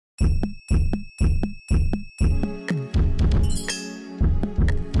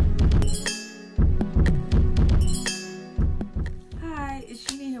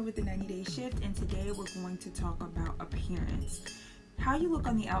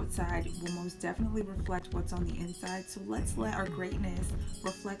on the outside will most definitely reflect what's on the inside, so let's let our greatness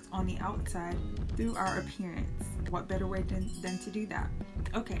reflect on the outside through our appearance. What better way than to do that?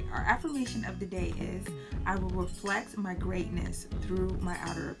 Okay, our affirmation of the day is, I will reflect my greatness through my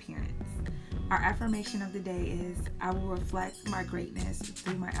outer appearance. Our affirmation of the day is, I will reflect my greatness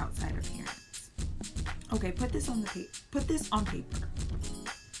through my outside appearance. Okay, put this on paper.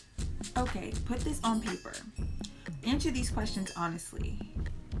 Okay, put this on paper. Answer these questions honestly.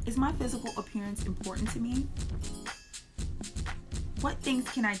 Is my physical appearance important to me? What things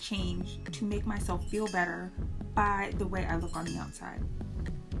can I change to make myself feel better by the way I look on the outside?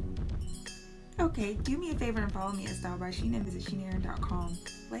 Okay, do me a favor and follow me at StyleBySheena and visit SheenaAaron.com.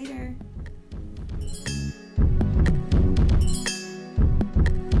 Later.